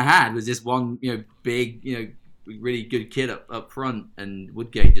we kind of had was this one, big, really good kid up front, and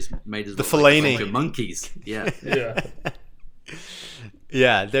Woodgate just made us look like a bunch of monkeys. Yeah.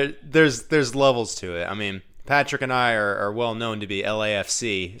 Yeah, there's levels to it. I mean, Patrick and I are well known to be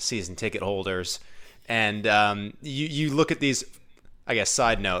LAFC season ticket holders, and you look at these. I guess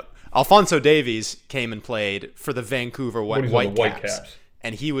side note: Alphonso Davies came and played for the Vancouver Whitecaps,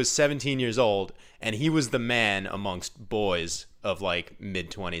 and he was 17 years old, and he was the man amongst boys of like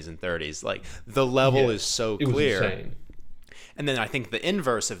mid-20s and 30s. Like the level is so clear. Was insane. And then I think the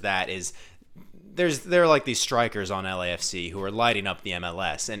inverse of that is there are like these strikers on LAFC who are lighting up the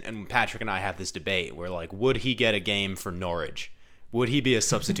MLS, and Patrick and I have this debate. We're like, would he get a game for Norwich? Would he be a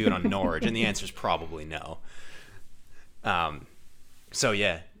substitute on Norwich? And the answer is probably no. So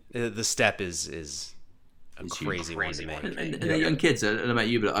yeah, the step is a crazy one to make. And the young kids, I don't know about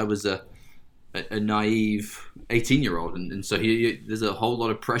you, but I was a naive 18-year-old, and so there's a whole lot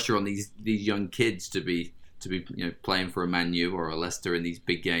of pressure on these young kids to be playing for a Man U or a Leicester in these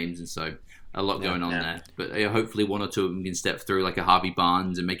big games, and so a lot going on there. But hopefully one or two of them can step through like a Harvey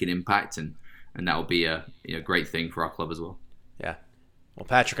Barnes and make an impact, and that will be a great thing for our club as well. Yeah. Well,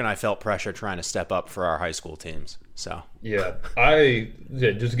 Patrick and I felt pressure trying to step up for our high school teams. So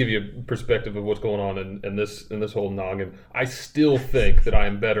just to give you a perspective of what's going on in this whole noggin, I still think that I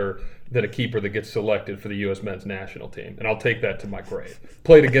am better than a keeper that gets selected for the U.S. men's national team, and I'll take that to my grave.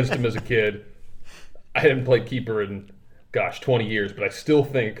 Played against him as a kid. I hadn't played keeper in 20 years, but I still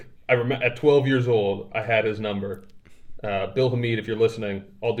think I remember at 12 years old I had his number. Bill Hamid, if you're listening,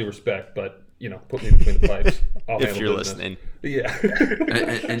 all due respect, but put me between the pipes. If you're listening. Yeah.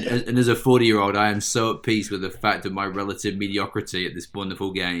 and as a 40-year-old, I am so at peace with the fact of my relative mediocrity at this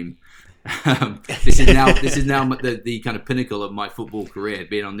wonderful game. This is now the kind of pinnacle of my football career,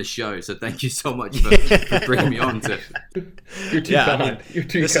 being on this show. So thank you so much for bringing me on to. You're too kind. I mean, You're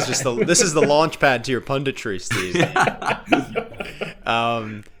too this kind. This is the launch pad to your punditry, Steve.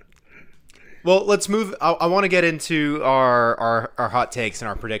 Well, let's move. I want to get into our hot takes and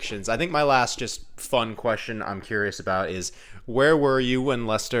our predictions. I think my last just fun question I'm curious about is, where were you when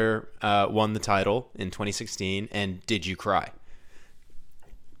Leicester won the title in 2016, and did you cry?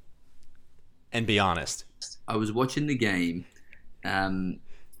 And be honest. I was watching the game, and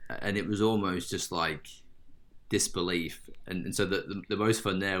it was almost just like disbelief. And so the most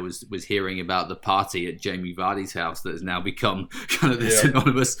fun there was hearing about the party at Jamie Vardy's house that has now become kind of this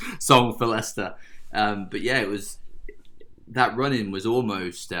synonymous song for Leicester. But yeah, it was, that run-in was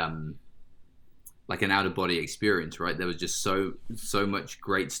almost like an out-of-body experience, right? There was just so much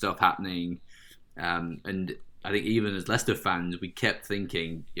great stuff happening, and I think even as Leicester fans, we kept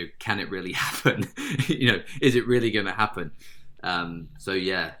thinking, can it really happen? Is it really going to happen? So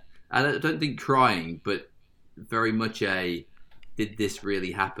yeah, I don't think crying, but very much did this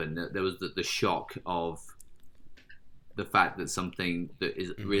really happen? There was the shock of the fact that something that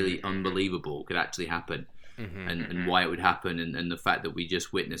is really unbelievable could actually happen, and why it would happen, and the fact that we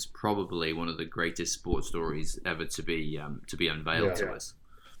just witnessed probably one of the greatest sports stories ever to be unveiled to us.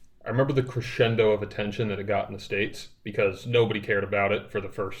 I remember the crescendo of attention that it got in the States because nobody cared about it for the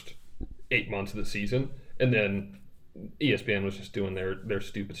first 8 months of the season. And then ESPN was just doing their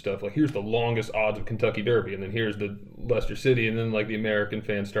stupid stuff. Like, here's the longest odds of Kentucky Derby, and then here's the Leicester City, and then like the American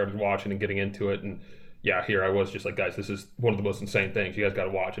fans started watching and getting into it. And yeah, here I was just like, guys, this is one of the most insane things. You guys got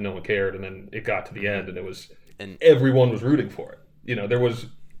to watch, and no one cared. And then it got to the end, and it was, and everyone was rooting for it. You know, there was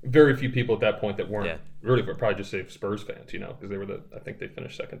very few people at that point that weren't rooting for it. Probably just say Spurs fans, you know, because they were I think they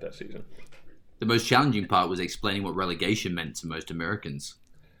finished second that season. The most challenging part was explaining what relegation meant to most Americans.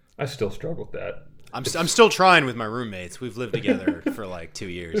 I still struggle with that. I'm still trying with my roommates. We've lived together for like 2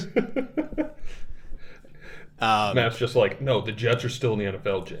 years. Matt's just like, no, the Jets are still in the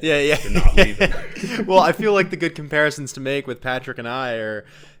NFL, Jay. Yeah. They're not leaving. Well, I feel like the good comparisons to make with Patrick and I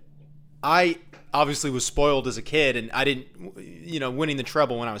obviously was spoiled as a kid, and I didn't, winning the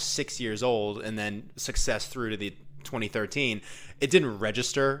treble when I was 6 years old, and then success through to the 2013. It didn't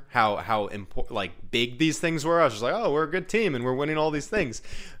register how important, like, big these things were. I was just like, oh, we're a good team, and we're winning all these things.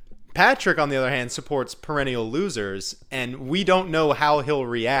 Patrick, on the other hand, supports perennial losers, and we don't know how he'll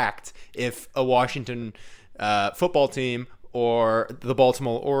react if a Washington football team or the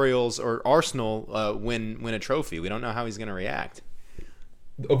Baltimore Orioles or Arsenal win a trophy. We don't know how he's going to react.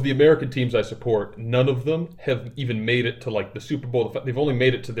 Of the American teams I support, none of them have even made it to like the Super Bowl. They've only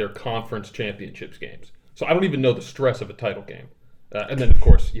made it to their conference championships games. So I don't even know the stress of a title game. And then, of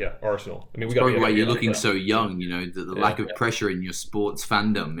course, Arsenal. I mean, we got probably why you're looking so young. You know, the lack of pressure in your sports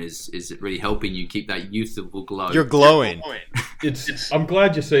fandom is really helping you keep that youthful glow. You're glowing. I'm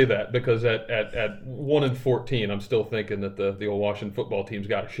glad you say that, because at 1-14, I'm still thinking that the old Washington football team's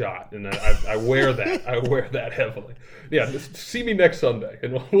got a shot, and I wear that. I wear that heavily. Yeah, just see me next Sunday,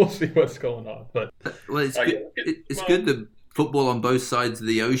 and we'll see what's going on. But it's good that football on both sides of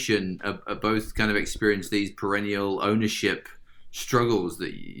the ocean are both kind of experience these perennial ownership struggles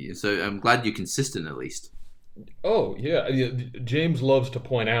so I'm glad you're consistent at least. Oh yeah, James loves to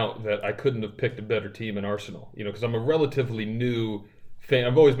point out that I couldn't have picked a better team in Arsenal, because I'm a relatively new fan.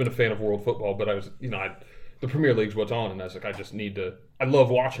 I've always been a fan of world football, but I was, the Premier League's what's on, and I was like, I love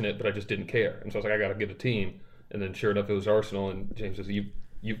watching it, but I just didn't care, and so I was like, I got to get a team, and then sure enough, it was Arsenal, and James says, you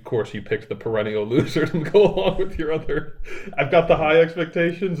of course you picked the perennial loser to go along with your other. I've got the high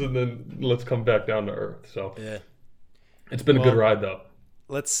expectations, and then let's come back down to earth. So yeah. It's been a good ride, though.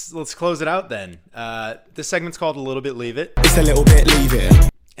 Let's close it out then. This segment's called A Little Bit Leave It. It's a little bit leave it.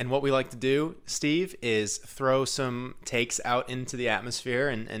 And what we like to do, Steve, is throw some takes out into the atmosphere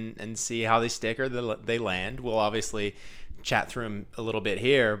and see how they stick or they land. We'll obviously chat through them a little bit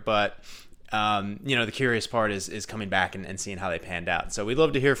here, but the curious part is coming back and seeing how they panned out. So we'd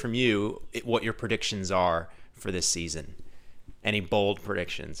love to hear from you what your predictions are for this season. Any bold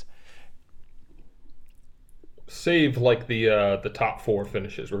predictions? Save like the top four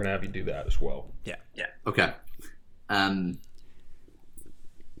finishes. We're gonna have you do that as well. Yeah. Okay. I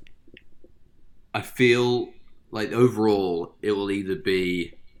feel like overall it will either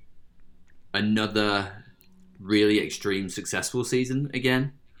be another really extreme successful season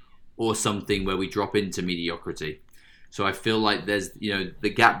again, or something where we drop into mediocrity. So I feel like there's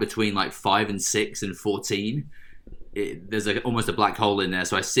the gap between like 5 and 6 and 14. There's almost a black hole in there.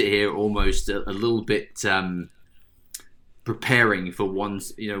 So I sit here almost a little bit. Preparing for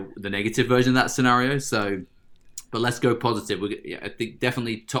the negative version of that scenario. So, but let's go positive. I think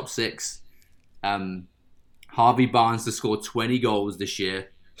definitely top 6. Harvey Barnes to score 20 goals this year.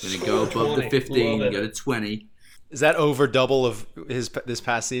 Going to go above the 15, go to 20. Is that over double of this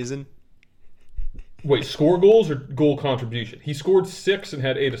past season? Wait, score goals or goal contribution? He scored 6 and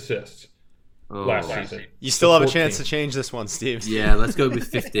had 8 assists last season. You still have a chance to change this one, Steve. Yeah, let's go with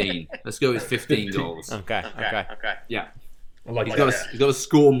 15. Let's go with 15 goals. Okay. Yeah. Like he's got to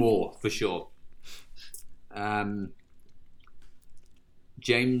score more for sure.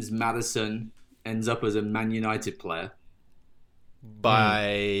 James Maddison ends up as a Man United player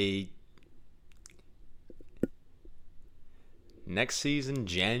by next season,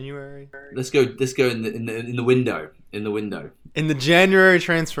 January. Let's go in the window. In the January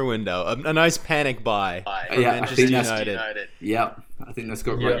transfer window, a nice panic buy from Manchester United. Yeah, I think that's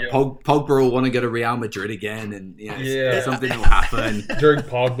got right. Pogba will want to go to Real Madrid again, and something will happen during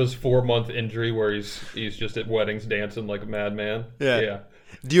Pogba's 4-month injury, where he's just at weddings dancing like a madman. Yeah.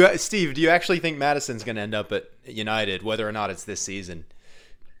 Steve, do you actually think Madison's going to end up at United, whether or not it's this season?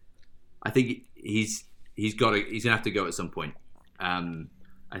 I think he's going to have to go at some point. I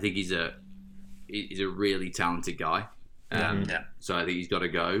think he's a really talented guy. So I think he's got to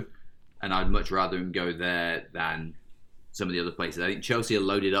go, and I'd much rather him go there than some of the other places. I think Chelsea are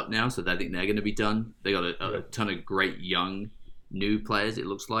loaded up now, so I think they're going to be done. They got a ton of great young new players, it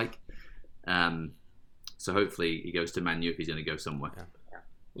looks like. So hopefully he goes to Man U if he's going to go somewhere.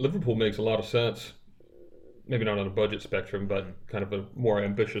 Liverpool makes a lot of sense. Maybe not on a budget spectrum, but kind of a more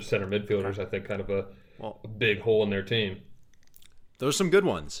ambitious center midfielders. I think kind of a big hole in their team. Those are some good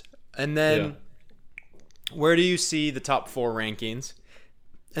ones. And then Where do you see the top 4 rankings?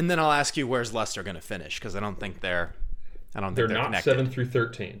 And then I'll ask you where's Leicester going to finish, because I don't think they're They're not connected. 7 through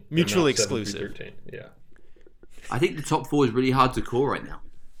 13. Mutually They're not 7 exclusive. through 13. Yeah. I think the top 4 is really hard to call right now.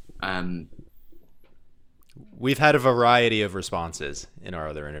 We've had a variety of responses in our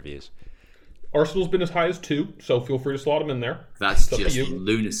other interviews. Arsenal's been as high as 2, so feel free to slot them in there. That's It's up to just you.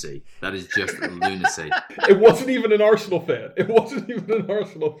 lunacy. That is just lunacy. It wasn't even an Arsenal fan.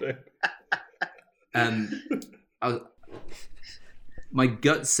 My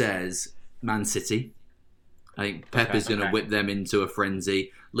gut says Man City. I think Pep is going to whip them into a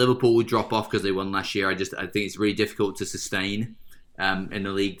frenzy. Liverpool will drop off because they won last year. I think it's really difficult to sustain in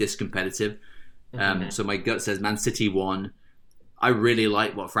the league this competitive. So my gut says Man City 1. I really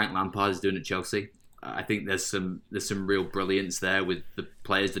like what Frank Lampard is doing at Chelsea. I think there's some real brilliance there with the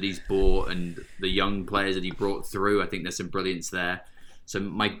players that he's bought and the young players that he brought through. I think there's some brilliance there. So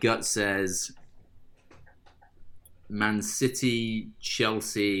my gut says Man City,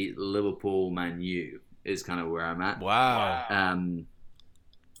 Chelsea, Liverpool, Man U is kind of where I'm at. Wow.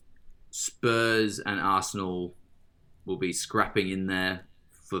 Spurs and Arsenal will be scrapping in there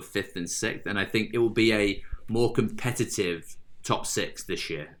for 5th and 6th, and I think it will be a more competitive top 6 this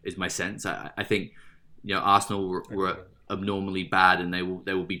year. Is my sense. I think Arsenal were abnormally bad, and they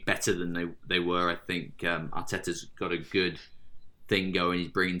will be better than they were. I think Arteta's got a good thing going. He's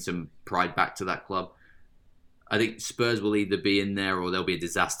bringing some pride back to that club. I think Spurs will either be in there or they'll be a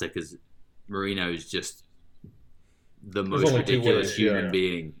disaster because Mourinho is just the most only two ridiculous ways, human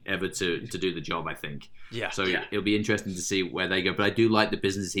being ever to do the job, I think. Yeah. So it'll be interesting to see where they go. But I do like the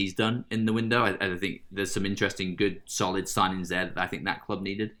business he's done in the window. I think there's some interesting, good, solid signings there that I think that club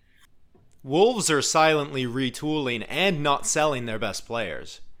needed. Wolves are silently retooling and not selling their best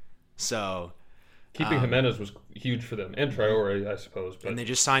players. So Keeping Jimenez was huge for them, and Traore, I suppose. But and they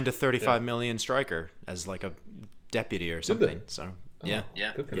just signed a 35 million striker as like a deputy or something. So yeah.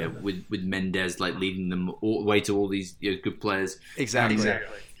 good for Yeah, them. with Mendes like leading them all the way to all these good players. Exactly.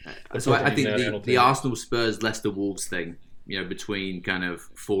 So I think National the team. Arsenal, Spurs, Leicester, Wolves thing, between kind of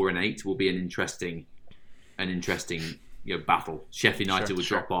 4 and 8 will be an interesting battle. Sheffield United would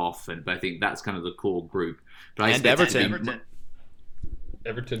drop off, but I think that's kind of the core group. But I And expect it to Everton. be-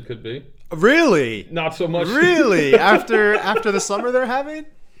 Everton could be. Really? Not so much. Really? after the summer they're having?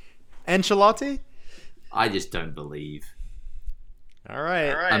 Ancelotti? I just don't believe. All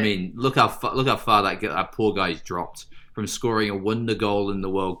right. I mean, look how far that poor guy's dropped from scoring a wonder goal in the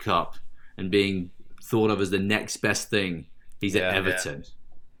World Cup and being thought of as the next best thing. He's at Everton.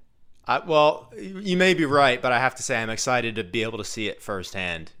 Well, you may be right, but I have to say I'm excited to be able to see it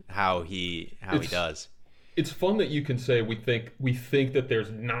firsthand how he does. It's fun that you can say we think that there's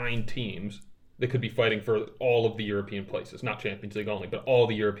 9 teams that could be fighting for all of the European places, not Champions League only, but all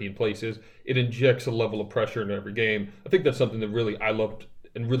the European places. It injects a level of pressure into every game. I think that's something that really I loved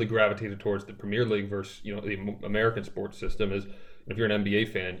and really gravitated towards the Premier League versus the American sports system. Is if you're an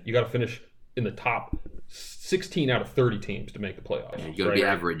NBA fan, you got to finish in the top 16 out of 30 teams to make the playoffs. You got to be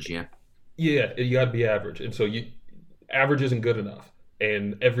average, yeah. Yeah, you got to be average, and so average isn't good enough.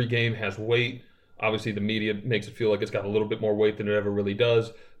 And every game has weight. Obviously, the media makes it feel like it's got a little bit more weight than it ever really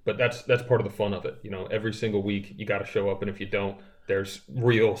does. But that's part of the fun of it. Every single week you got to show up, and if you don't, there's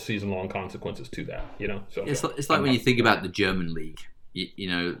real season-long consequences to that. So It's like when you think about the German league.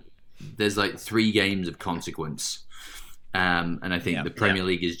 There's like 3 games of consequence, and I think the Premier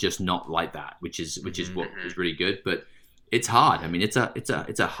League is just not like that, which is what is really good. But it's hard. I mean, it's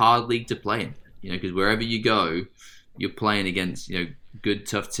a hard league to play in. Because wherever you go, you're playing against good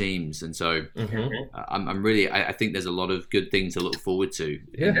tough teams, and so I think there's a lot of good things to look forward to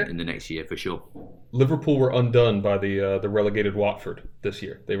in the next year for sure. Liverpool were undone by the relegated Watford this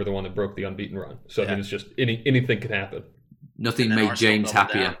year. They were the one that broke the unbeaten run. So I mean, it's just anything can happen. Nothing made James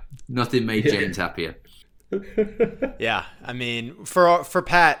happier. Nothing made James happier. Yeah, I mean, for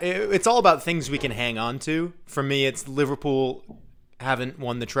Pat, it's all about things we can hang on to. For me, it's Liverpool haven't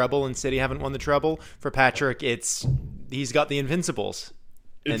won the treble and City haven't won the treble. For Patrick, he's got the Invincibles,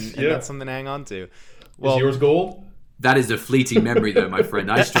 and that's something to hang on to. Well, is yours gold? That is a fleeting memory, though, my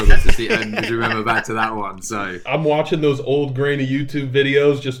friend. I struggle to see and to remember back to that one. So I'm watching those old grainy YouTube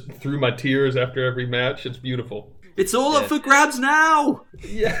videos just through my tears after every match. It's beautiful. It's all up for grabs now.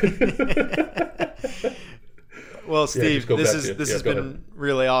 Yeah. Well, Steve, this has been ahead.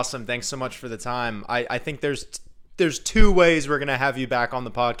 really awesome. Thanks so much for the time. I think there's 2 ways we're going to have you back on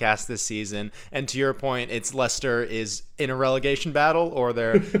the podcast this season. And to your point, it's Leicester is in a relegation battle or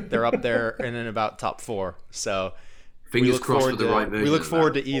they're up there in and about top 4. So fingers crossed for the right version. We look of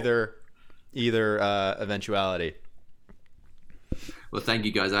forward that. to either eventuality. Well, thank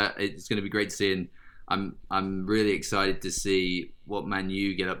you guys. It's going to be great to see. And I'm really excited to see what Man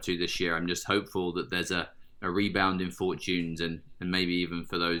U get up to this year. I'm just hopeful that there's a rebound in fortunes and maybe even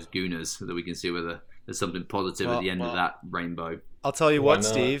for those Gooners that we can see whether there's something positive at the end of that rainbow. I'll tell you Why what, not?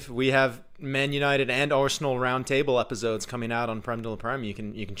 Steve. We have Man United and Arsenal roundtable episodes coming out on Prem de la Prem. You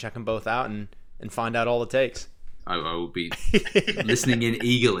can check them both out and find out all it takes. I will be listening in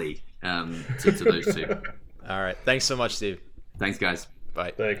eagerly to those two. All right. Thanks so much, Steve. Thanks, guys.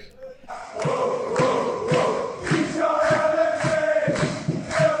 Bye. Thanks.